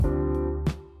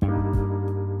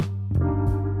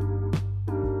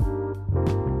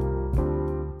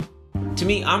to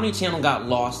me, Omni-Channel got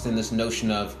lost in this notion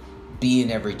of be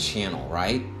in every channel,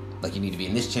 right? Like you need to be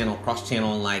in this channel,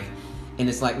 cross-channel, and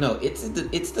it's like, no, it's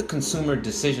the consumer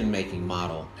decision-making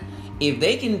model. If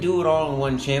they can do it all in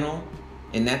one channel,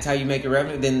 and that's how you make your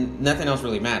revenue, then nothing else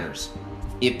really matters.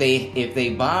 If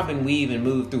they bob and weave and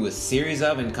move through a series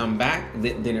of and come back,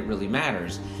 then it really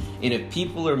matters. And if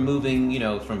people are moving,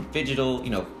 from digital,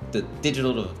 the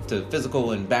digital to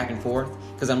physical and back and forth,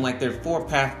 because I'm like, there are 4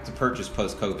 paths to purchase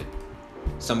post-COVID.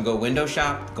 Some go window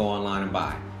shop, go online and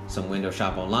buy. Some window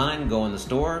shop online, go in the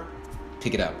store,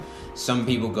 pick it up. Some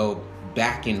people go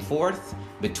back and forth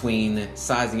between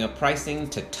sizing up pricing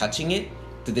to touching it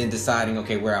to then deciding,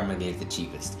 okay, where I'm going to get it the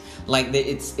cheapest. Like,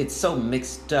 it's so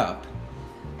mixed up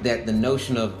that the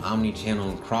notion of omni-channel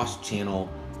and cross-channel,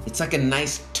 it's like a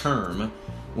nice term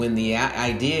when the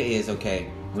idea is,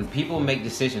 okay, when people make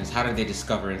decisions, how do they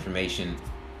discover information,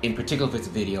 in particular if it's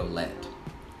video-led?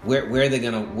 Where are they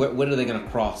gonna, what are they gonna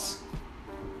cross?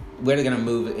 Where are they gonna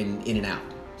move in and out?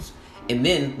 And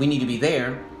then we need to be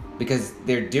there because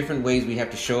there are different ways we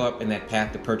have to show up in that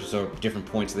path to purchase or different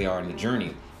points they are in the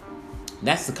journey.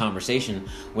 That's the conversation.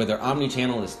 Whether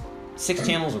omni-channel is 6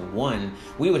 channels or 1,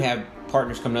 we would have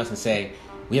partners come to us and say,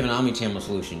 we have an omni-channel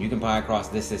solution. You can buy across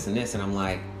this, this, and this. And I'm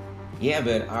like, yeah,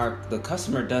 but the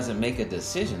customer doesn't make a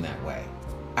decision that way.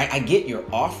 I get you're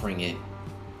offering it,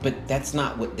 but that's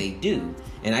not what they do.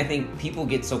 And I think people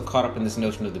get so caught up in this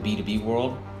notion of the B2B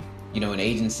world, an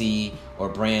agency or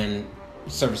brand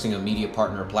servicing a media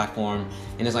partner or platform.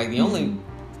 And it's like the only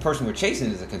person we're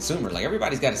chasing is a consumer. Like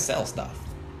everybody's got to sell stuff.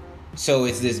 So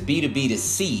it's this B2B to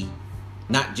C,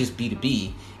 not just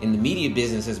B2B. And the media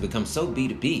business has become so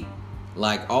B2B.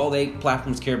 Like all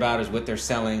platforms care about is what they're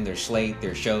selling, their slate,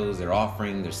 their shows, their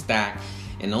offering, their stack.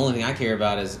 And the only thing I care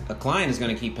about is a client is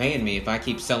going to keep paying me if I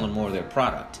keep selling more of their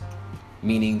product.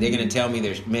 Meaning they're going to tell me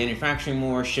they're manufacturing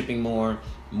more, shipping more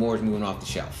is moving off the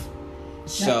shelf.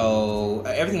 So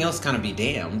everything else kind of be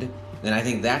damned. And I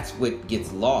think that's what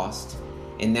gets lost.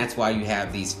 And that's why you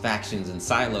have these factions and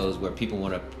silos where people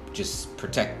want to just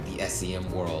protect the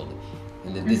SEM world.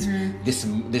 And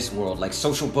this world, like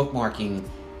social bookmarking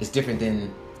is different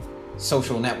than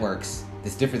social networks.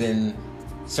 It's different than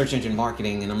search engine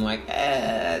marketing. And I'm like,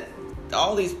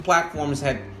 all these platforms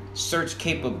had search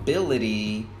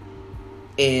capability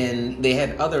and they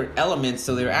had other elements,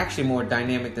 so they're actually more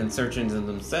dynamic than search engines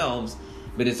themselves.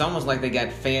 But it's almost like they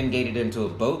got fan-gated into a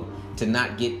boat to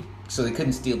not get, so they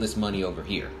couldn't steal this money over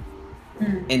here.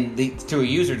 And to a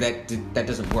user that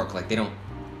doesn't work. Like they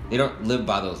don't live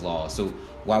by those laws. So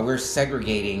while we're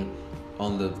segregating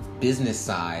on the business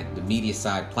side, the media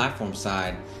side, platform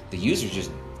side, the users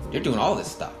they're doing all this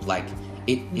stuff. Like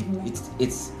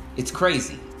it's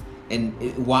crazy, and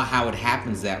how it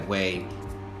happens that way,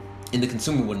 and the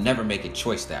consumer will never make a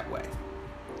choice that way.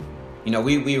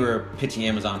 We were pitching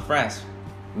Amazon Fresh.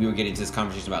 We were getting into this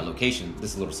conversation about location.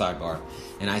 This is a little sidebar,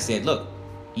 and I said, look,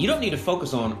 you don't need to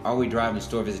focus on are we driving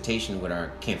store visitation with our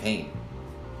campaign.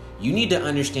 You need to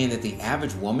understand that the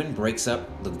average woman breaks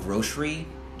up the grocery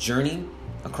journey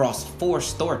across 4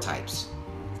 store types: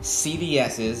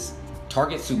 CVS's,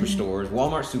 Target superstores,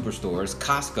 Walmart superstores,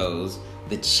 Costco's,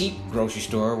 the cheap grocery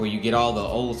store where you get all the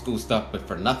old school stuff but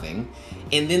for nothing,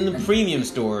 and then the premium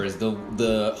stores,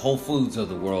 the Whole Foods of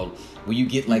the world, where you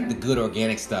get like the good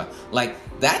organic stuff. Like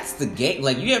that's the game.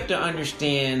 Like you have to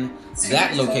understand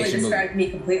that location. Totally me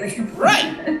completely.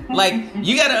 Right. Like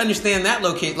you got to understand that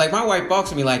location. Like my wife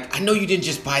balks at me. Like, I know you didn't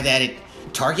just buy that at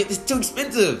Target. It's too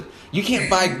expensive. You can't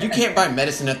buy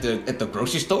medicine at the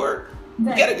grocery store. You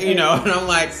gotta, and I'm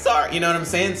like, sorry, you know what I'm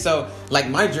saying? So like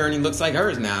my journey looks like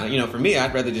hers now. For me,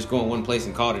 I'd rather just go in one place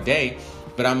and call it a day.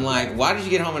 But I'm like, why did you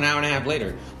get home an hour and a half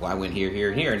later? Well, I went here, here,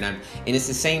 and here. And it's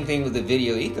the same thing with the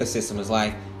video ecosystem. It's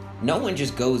like, no one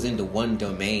just goes into one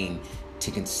domain to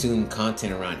consume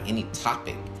content around any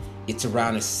topic. It's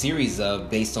around a series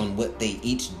based on what they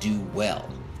each do well.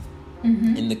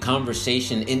 In the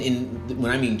conversation, and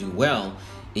when I mean do well,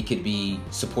 it could be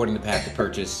supporting the path to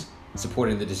purchase,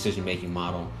 supporting the decision-making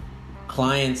model.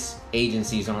 Clients,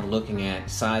 agencies aren't looking at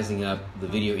sizing up the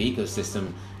video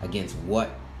ecosystem against what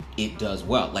it does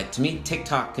well. Like to me,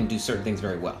 TikTok can do certain things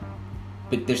very well,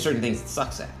 but there's certain things it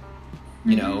sucks at.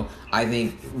 I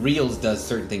think Reels does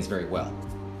certain things very well,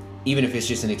 even if it's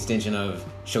just an extension of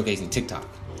showcasing TikTok.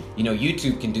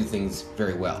 YouTube can do things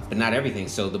very well, but not everything.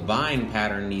 So the buying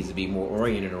pattern needs to be more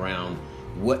oriented around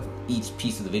what each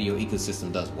piece of the video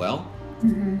ecosystem does well.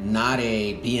 Not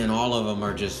be in all of them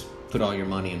or just put all your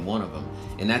money in one of them.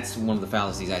 And that's one of the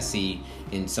fallacies I see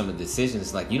in some of the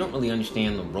decisions. Like you don't really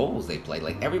understand the roles they play.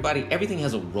 Like everything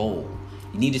has a role.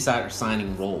 You need to start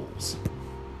assigning roles.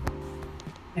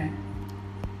 Yeah.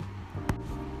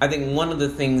 I think one of the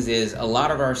things is a lot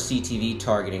of our CTV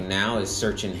targeting now is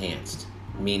search enhanced,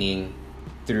 meaning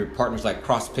through partners like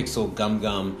CrossPixel,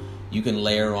 GumGum, you can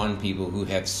layer on people who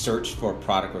have searched for a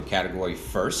product or category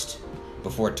first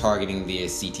before targeting via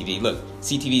CTV. Look,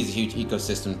 CTV is a huge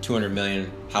ecosystem, 200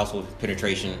 million household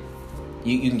penetration.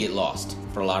 You can get lost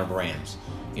for a lot of brands.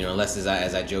 Unless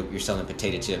as I joke, you're selling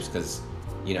potato chips because,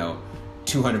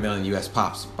 200 million US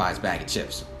pops buys a bag of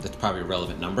chips. That's probably a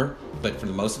relevant number. But for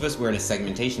the most of us, we're in a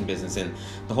segmentation business. And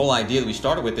the whole idea that we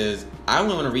started with is I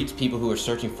only want to reach people who are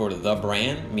searching for the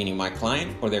brand, meaning my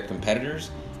client or their competitors,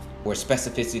 or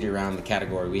specificity around the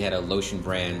category. We had a lotion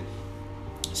brand.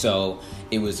 So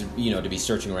it was, to be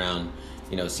searching around,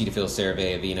 Cetaphil,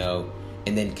 CeraVe, Aveeno,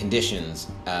 and then conditions,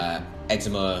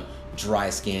 eczema, dry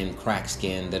skin, cracked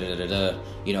skin,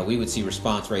 we would see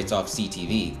response rates off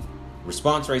CTV.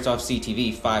 Response rates off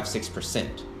CTV,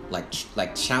 5-6%.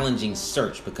 Like challenging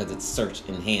search because it's search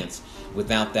enhanced.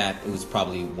 Without that, it was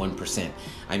probably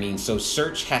 1%. So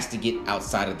search has to get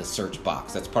outside of the search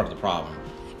box. That's part of the problem.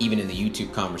 Even in the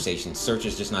YouTube conversation, search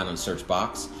is just not on the search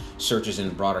box. Search is in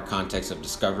the broader context of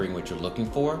discovering what you're looking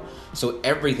for. So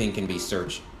everything can be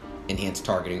search enhanced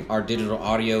targeting. Our digital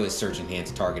audio is search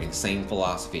enhanced targeting. Same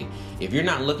philosophy. If you're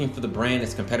not looking for the brand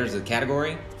as competitors of the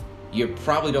category, you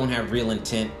probably don't have real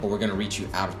intent, or we're going to reach you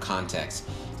out of context.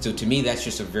 So to me, that's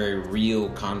just a very real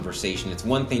conversation. It's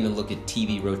one thing to look at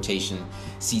TV rotation,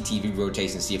 CTV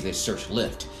rotation, see if there's search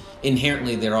lift.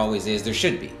 Inherently, there always is. There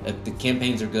should be. If the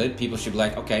campaigns are good, people should be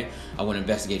like, okay, I want to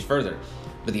investigate further.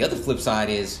 But the other flip side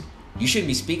is you shouldn't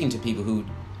be speaking to people who,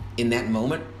 in that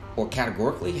moment or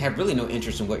categorically, have really no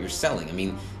interest in what you're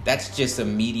selling. That's just a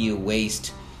media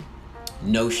waste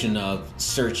notion of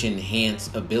search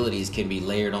enhanced abilities can be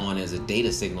layered on as a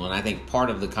data signal. And I think part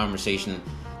of the conversation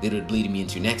that would lead me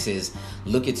into next is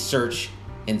look at search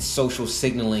and social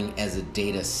signaling as a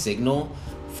data signal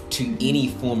to any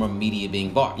form of media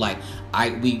being bought.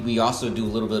 We also do a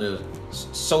little bit of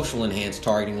social enhanced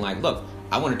targeting. Look,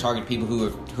 I want to target people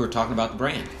who are talking about the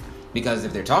brand, because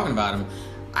if they're talking about them,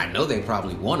 I know they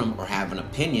probably want them or have an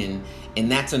opinion,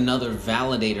 and that's another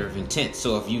validator of intent.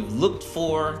 So if you've looked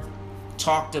for,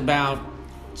 talked about,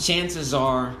 chances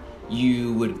are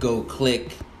you would go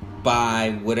click,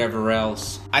 buy, whatever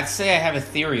else. I'd say I have a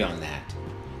theory on that.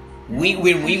 When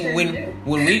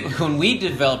we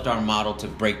developed our model to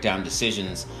break down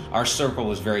decisions, our circle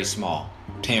was very small.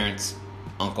 Parents,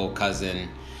 uncle, cousin,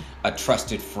 a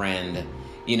trusted friend.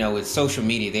 With social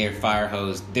media, they're fire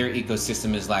hose. Their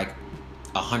ecosystem is like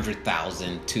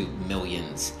 100,000 to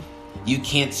millions. You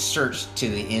can't search to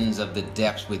the ends of the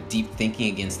depths with deep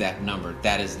thinking against that number.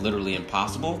 That is literally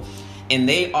impossible. And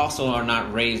they also are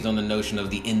not raised on the notion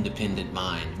of the independent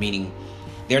mind, meaning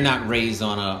they're not raised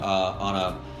on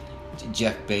a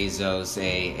Jeff Bezos,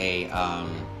 a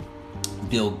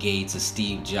Bill Gates, a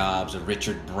Steve Jobs, a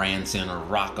Richard Branson, a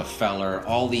Rockefeller,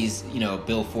 all these,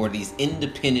 Bill Ford, these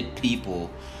independent people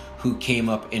who came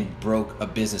up and broke a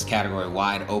business category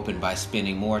wide open by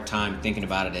spending more time thinking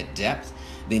about it at depth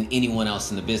than anyone else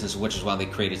in the business, which is why they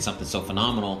created something so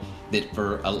phenomenal that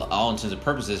for all intents and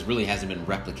purposes really hasn't been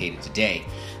replicated today.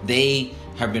 They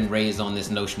have been raised on this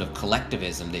notion of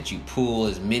collectivism, that you pool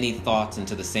as many thoughts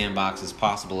into the sandbox as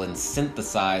possible and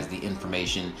synthesize the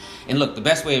information. And look, the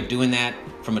best way of doing that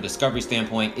from a discovery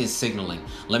standpoint is signaling.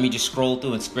 Let me just scroll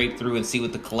through and scrape through and see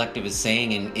what the collective is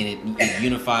saying, and it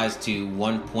unifies to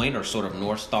one point or sort of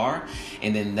North Star.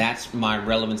 And then that's my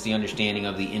relevancy understanding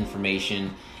of the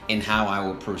information and how I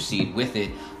will proceed with it.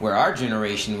 Where our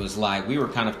generation was like, we were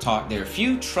kind of taught there are a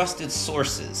few trusted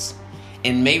sources.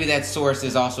 And maybe that source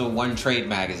is also one trade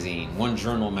magazine, one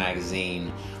journal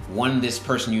magazine, one this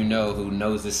person who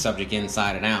knows this subject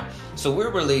inside and out. So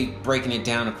we're really breaking it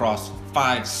down across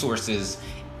 5 sources,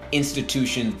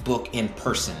 institution, book, and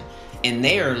person. And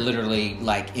they are literally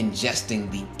like ingesting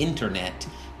the internet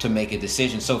to make a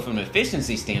decision. So from an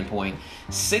efficiency standpoint,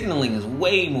 signaling is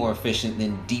way more efficient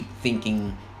than deep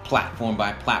thinking platform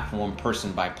by platform,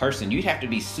 person by person. You'd have to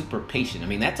be super patient.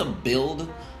 That's a build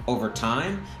over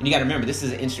time. And you got to remember, this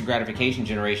is an instant gratification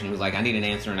generation who's like, I need an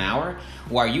answer in an hour.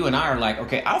 While you and I are like,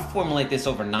 okay, I'll formulate this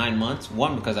over 9 months.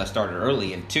 1, because I started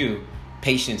early, and 2,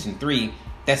 patience, and 3,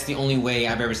 that's the only way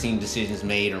I've ever seen decisions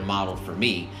made or modeled for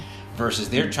me. Versus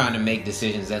they're trying to make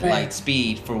decisions at light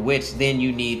speed, for which then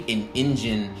you need an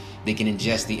engine that can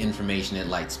ingest the information at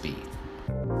light speed.